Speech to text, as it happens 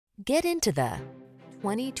Get into the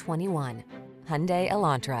 2021 Hyundai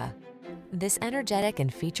Elantra. This energetic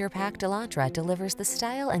and feature-packed Elantra delivers the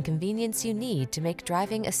style and convenience you need to make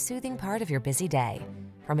driving a soothing part of your busy day.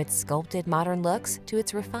 From its sculpted modern looks to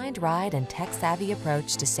its refined ride and tech-savvy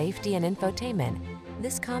approach to safety and infotainment,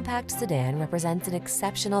 this compact sedan represents an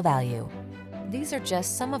exceptional value. These are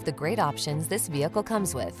just some of the great options this vehicle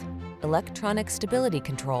comes with: electronic stability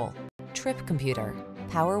control, trip computer,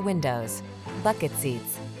 power windows, bucket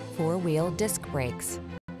seats, four-wheel disc brakes,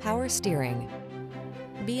 power steering.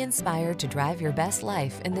 Be inspired to drive your best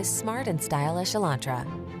life in this smart and stylish Elantra.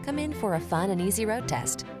 Come in for a fun and easy road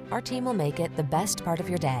test. Our team will make it the best part of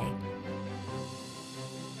your day.